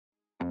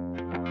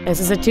This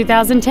is a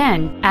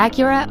 2010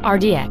 Acura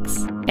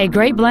RDX, a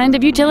great blend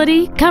of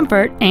utility,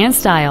 comfort, and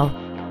style.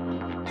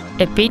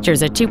 It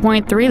features a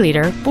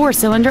 2.3-liter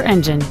four-cylinder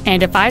engine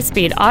and a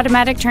 5-speed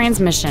automatic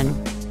transmission.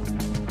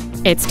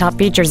 Its top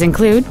features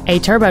include a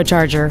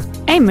turbocharger,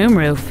 a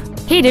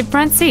moonroof, heated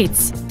front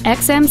seats,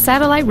 XM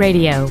satellite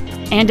radio,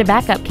 and a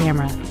backup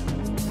camera.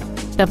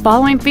 The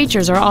following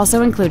features are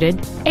also included: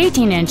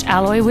 18-inch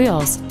alloy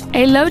wheels,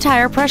 a low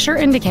tire pressure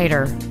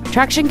indicator,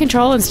 traction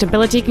control and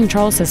stability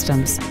control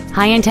systems,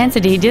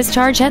 high-intensity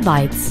discharge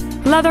headlights,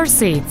 leather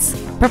seats,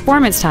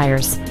 performance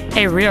tires,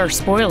 a rear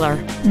spoiler,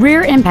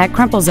 rear impact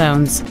crumple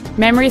zones,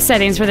 memory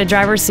settings for the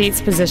driver's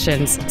seat's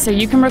positions, so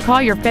you can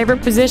recall your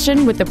favorite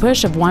position with the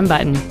push of one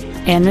button.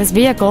 And this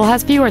vehicle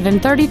has fewer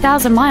than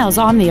 30,000 miles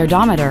on the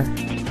odometer.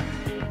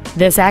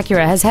 This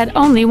Acura has had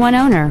only one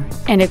owner,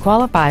 and it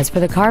qualifies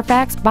for the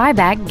Carfax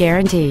buyback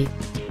guarantee.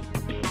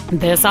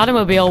 This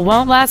automobile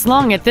won't last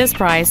long at this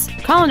price.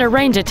 Call and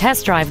arrange a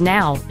test drive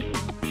now.